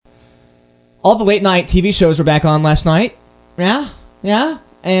All the late night TV shows were back on last night. Yeah.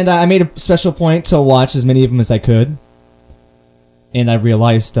 And I made a special point to watch as many of them as I could. And I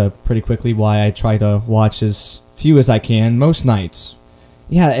realized pretty quickly why I try to watch as few as I can most nights.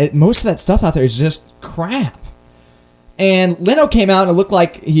 Yeah, most of that stuff out there is just crap. And Leno came out and it looked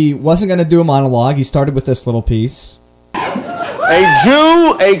like he wasn't going to do a monologue. He started with this little piece. A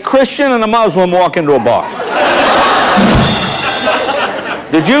Jew, a Christian, and a Muslim walk into a bar.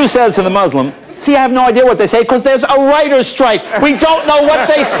 The Jew says to the Muslim, see, I have no idea what they say because there's a writer's strike. We don't know what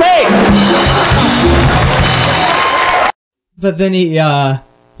they say. But then he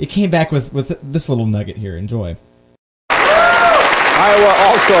came back with this little nugget here. Enjoy.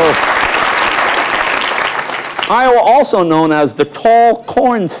 Iowa also known as the tall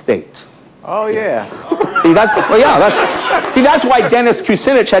corn state. Oh, yeah. See, that's why Dennis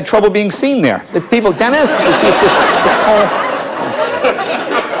Kucinich had trouble being seen there. The people, Dennis, you see,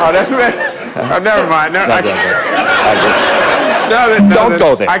 oh, that's oh, never mind. No, don't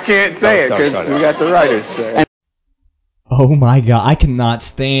go there. I can't say it because we got the writers. Oh my God, I cannot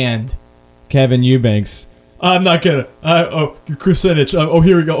stand Kevin Eubanks. I'm not gonna. Kucinich.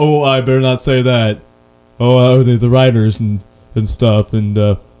 Here we go. Oh, I better not say that. Oh, the writers and stuff and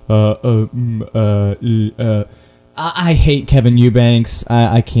I hate Kevin Eubanks.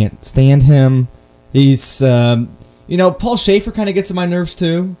 I can't stand him. He's Paul Schaefer kind of gets on my nerves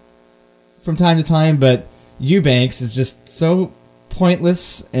too, from time to time. But Eubanks is just so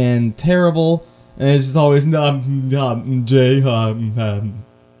pointless and terrible, and it's just always not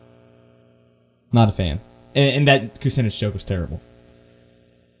a fan. And that Kucinich joke was terrible.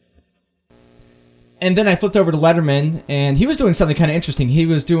 And then I flipped over to Letterman, and he was doing something kind of interesting. He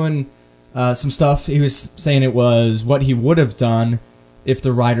was doing some stuff. He was saying it was what he would have done if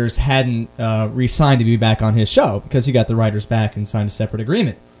the writers hadn't re-signed to be back on his show, because he got the writers back and signed a separate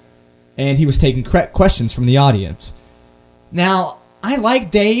agreement. And he was taking questions from the audience. Now, I like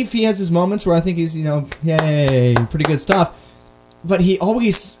Dave. He has his moments where I think he's, yay, pretty good stuff. But he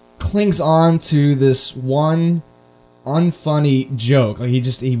always clings on to this one unfunny joke. Like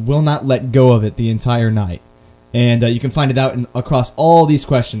he will not let go of it the entire night. And you can find it out across all these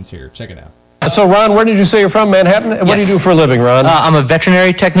questions here. Check it out. So, Ron, where did you say you're from? Manhattan? Yes. What do you do for a living, Ron? I'm a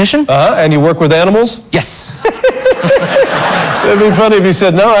veterinary technician. And you work with animals? Yes. It'd be funny if you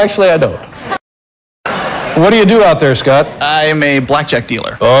said, no, actually, I don't. What do you do out there, Scott? I am a blackjack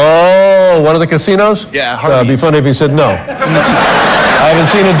dealer. Oh, one of the casinos? Yeah, It'd be funny if you said no. I haven't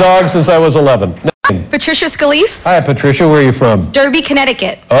seen a dog since I was 11. Patricia Scalise. Hi, Patricia. Where are you from? Derby,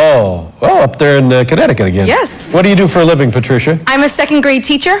 Connecticut. Oh, up there in Connecticut again. Yes. What do you do for a living, Patricia? I'm a second grade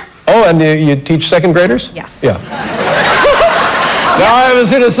teacher. Oh, and you teach second graders? Yes. Yeah. No, I haven't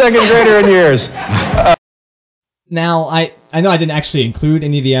seen a second grader in years. Now, I know I didn't actually include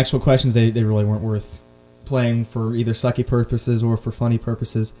any of the actual questions. They really weren't worth playing for either sucky purposes or for funny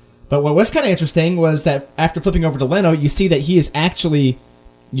purposes. But what was kind of interesting was that after flipping over to Leno, you see that he is actually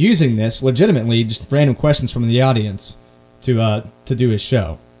using this legitimately, just random questions from the audience to do his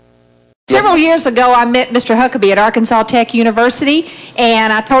show. Several years ago, I met Mr. Huckabee at Arkansas Tech University,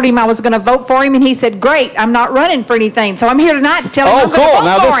 and I told him I was going to vote for him, and he said, great, I'm not running for anything. So I'm here tonight to tell him I'm going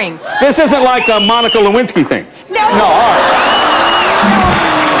to vote for him. This isn't like a Monica Lewinsky thing. No, all right.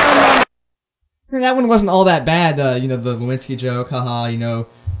 That one wasn't all that bad, the Lewinsky joke, haha,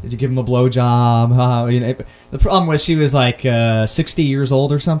 did you give him a blowjob, haha, the problem was she was like 60 years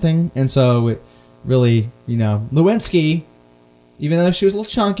old or something, and so it really, Lewinsky, even though she was a little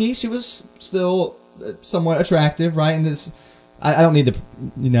chunky, she was still somewhat attractive, right? And this, I don't need the,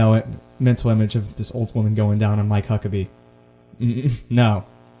 mental image of this old woman going down on Mike Huckabee. No,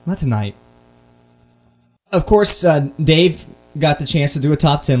 not tonight. Of course, Dave got the chance to do a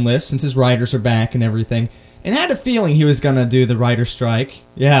top 10 list since his writers are back and everything, and I had a feeling he was gonna do the writer's strike.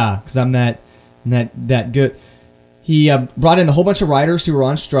 Yeah, because I'm that good. He brought in a whole bunch of writers who were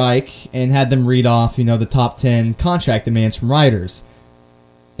on strike and had them read off, the top 10 contract demands from writers.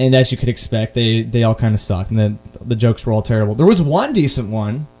 And as you could expect, they all kind of sucked, and the jokes were all terrible. There was one decent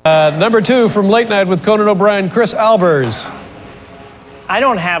one. Number 2 from Late Night with Conan O'Brien, Chris Albers. I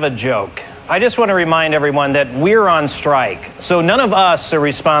don't have a joke. I just want to remind everyone that we're on strike, so none of us are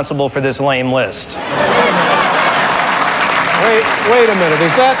responsible for this lame list. Wait a minute,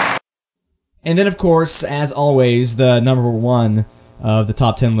 is that... And then, of course, as always, the number 1 of the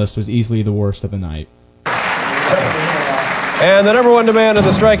top 10 list was easily the worst of the night. And the number 1 demand of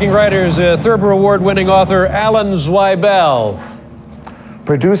the striking writers, Thurber Award-winning author Alan Zweibel.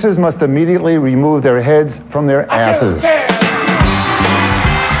 Producers must immediately remove their heads from their asses.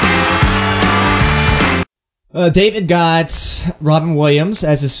 David got Robin Williams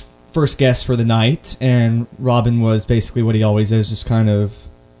as his first guest for the night, and Robin was basically what he always is, just kind of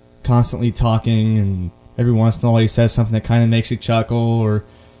constantly talking, and every once in a while he says something that kind of makes you chuckle, or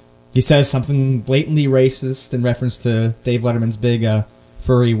he says something blatantly racist in reference to Dave Letterman's big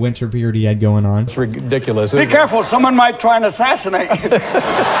furry winter beard he had going on. It's ridiculous. Be careful, someone might try and assassinate you.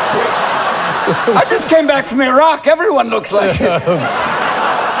 I just came back from Iraq. Everyone looks like it.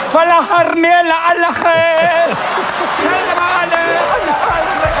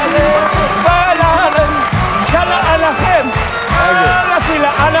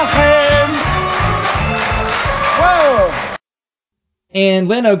 And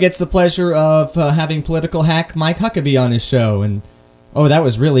Leno gets the pleasure of having political hack Mike Huckabee on his show, and oh, that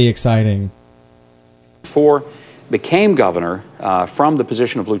was really exciting. Became governor from the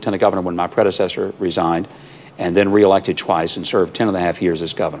position of lieutenant governor when my predecessor resigned, and then reelected twice and served 10.5 years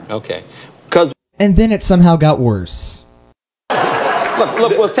as governor. Okay. And then it somehow got worse.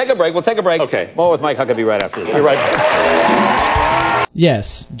 Look, we'll take a break. Okay. More with Mike Huckabee right after this. You're right.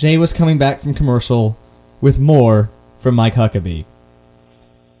 Yes, Jay was coming back from commercial with more from Mike Huckabee.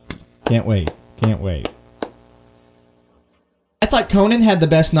 Can't wait. I thought Conan had the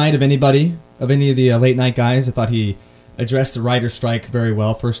best night of any of the late night guys. I thought he addressed the writer's strike very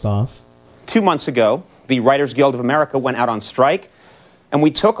well, first off. 2 months ago, the Writers Guild of America went out on strike, and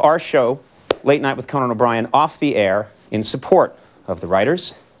we took our show, Late Night with Conan O'Brien, off the air in support of the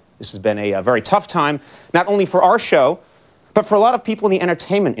writers. This has been a very tough time, not only for our show, but for a lot of people in the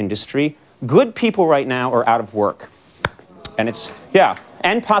entertainment industry. Good people right now are out of work. And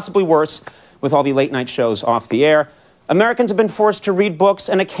and possibly worse with all the late night shows off the air. Americans have been forced to read books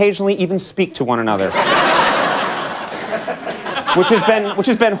and occasionally even speak to one another. which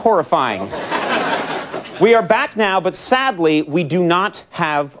has been horrifying. We are back now, but sadly, we do not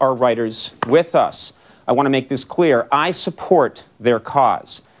have our writers with us. I want to make this clear. I support their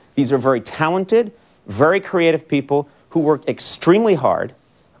cause. These are very talented, very creative people who work extremely hard.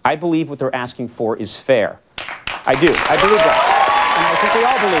 I believe what they're asking for is fair. I do. I believe that. And I think we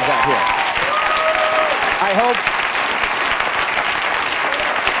all believe that here.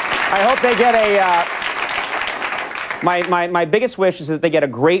 I hope they get my biggest wish is that they get a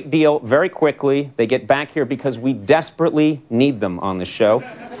great deal very quickly. They get back here because we desperately need them on the show.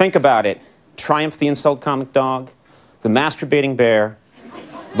 Think about it. Triumph the Insult Comic Dog, the Masturbating Bear,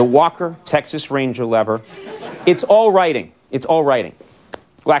 the Walker Texas Ranger Lever. It's all writing. It's all writing.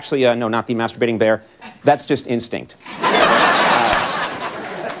 Well, actually, no, not the Masturbating Bear. That's just instinct.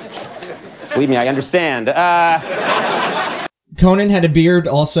 Believe me, I understand. Conan had a beard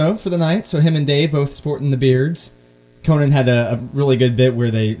also for the night, so him and Dave both sporting the beards. Conan had a really good bit where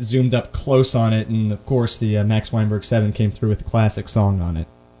they zoomed up close on it, and of course the Max Weinberg 7 came through with the classic song on it.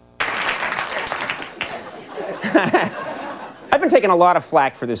 I've been taking a lot of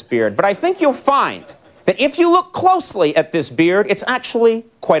flack for this beard, but I think you'll find that if you look closely at this beard, it's actually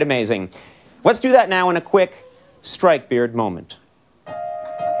quite amazing. Let's do that now in a quick strike beard moment.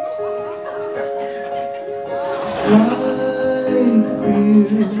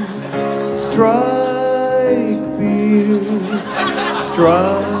 Strike beard,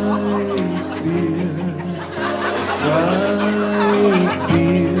 strike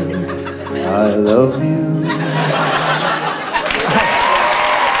beard, I love you.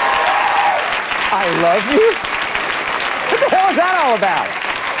 I love you? What the hell is that all about?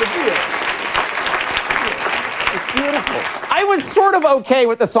 It's beautiful. I was sort of okay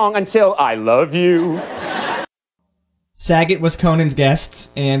with the song until I love you. Saget was Conan's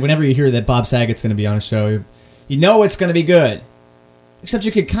guest, and whenever you hear that Bob Saget's going to be on a show, you know it's going to be good. Except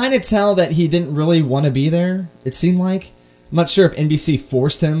you could kind of tell that he didn't really want to be there, it seemed like. I'm not sure if NBC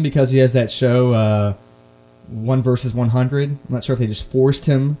forced him because he has that show, 1 vs. 100. I'm not sure if they just forced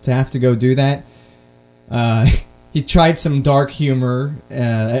him to have to go do that. He tried some dark humor,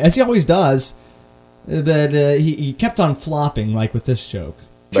 as he always does, but he kept on flopping, like with this joke.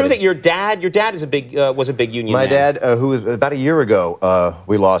 True that your dad is was a big union man. My dad, who was about a year ago,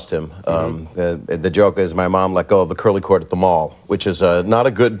 we lost him. The joke is my mom let go of the curly cord at the mall, which is not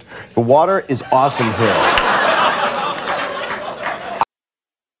a good... The water is awesome here.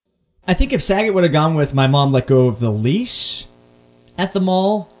 I think if Saget would have gone with my mom let go of the leash at the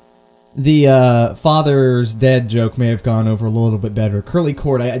mall, the father's dead joke may have gone over a little bit better. Curly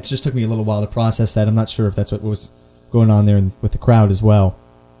cord, it just took me a little while to process that. I'm not sure if that's what was going on there with the crowd as well.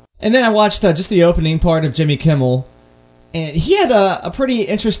 And then I watched just the opening part of Jimmy Kimmel, and he had a pretty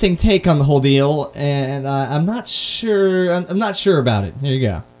interesting take on the whole deal, and I'm not sure about it. Here you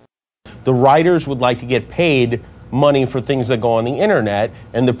go. The writers would like to get paid money for things that go on the internet,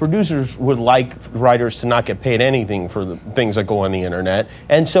 and the producers would like writers to not get paid anything for the things that go on the internet.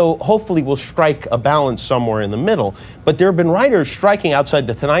 And so hopefully we'll strike a balance somewhere in the middle. But there have been writers striking outside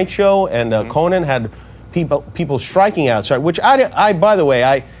the Tonight Show, and Conan had people striking outside, which I by the way,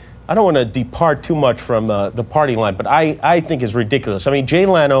 I don't want to depart too much from the party line, but I think is ridiculous. I mean, Jay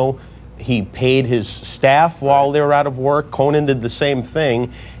Leno, he paid his staff while they were out of work. Conan did the same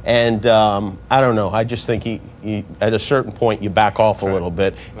thing. And I don't know. I just think he at a certain point, you back off a little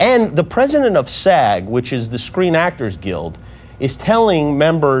bit. And the president of SAG, which is the Screen Actors Guild, is telling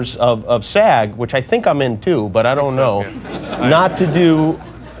members of SAG, which I think I'm in too, but I don't know, not to do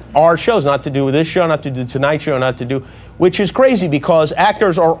our shows, not to do this show, not to do Tonight Show, not to do, which is crazy because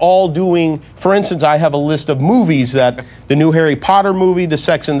actors are all doing, for instance, I have a list of movies that, the new Harry Potter movie, the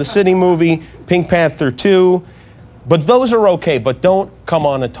Sex and the City movie, Pink Panther 2, but those are okay, but don't come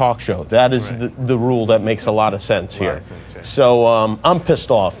on a talk show. That is the rule that makes a lot of sense here. So I'm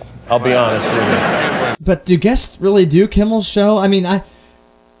pissed off, I'll be honest with you. But do guests really do Kimmel's show? I mean, I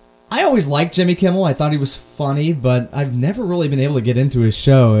always liked Jimmy Kimmel. I thought he was funny, but I've never really been able to get into his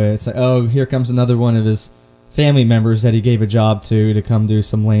show. It's like, oh, here comes another one of his family members that he gave a job to come do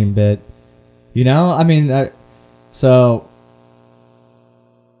some lame bit. You know? I mean, so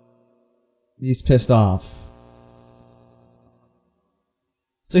he's pissed off.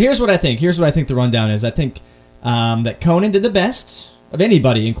 So here's what I think. Here's what I think the rundown is. I think that Conan did the best of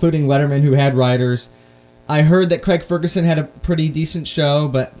anybody, including Letterman, who had writers. I heard that Craig Ferguson had a pretty decent show,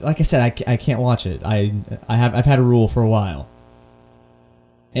 but like I said, I can't watch it. I've had a rule for a while.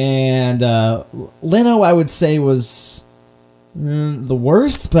 And Leno, I would say, was the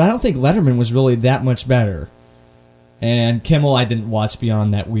worst, but I don't think Letterman was really that much better. And Kimmel, I didn't watch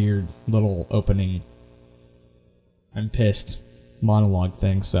beyond that weird little opening I'm pissed monologue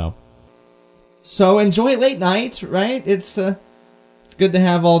thing. So enjoy late night, right? It's good to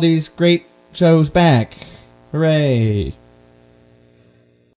have all these great shows back. Hooray!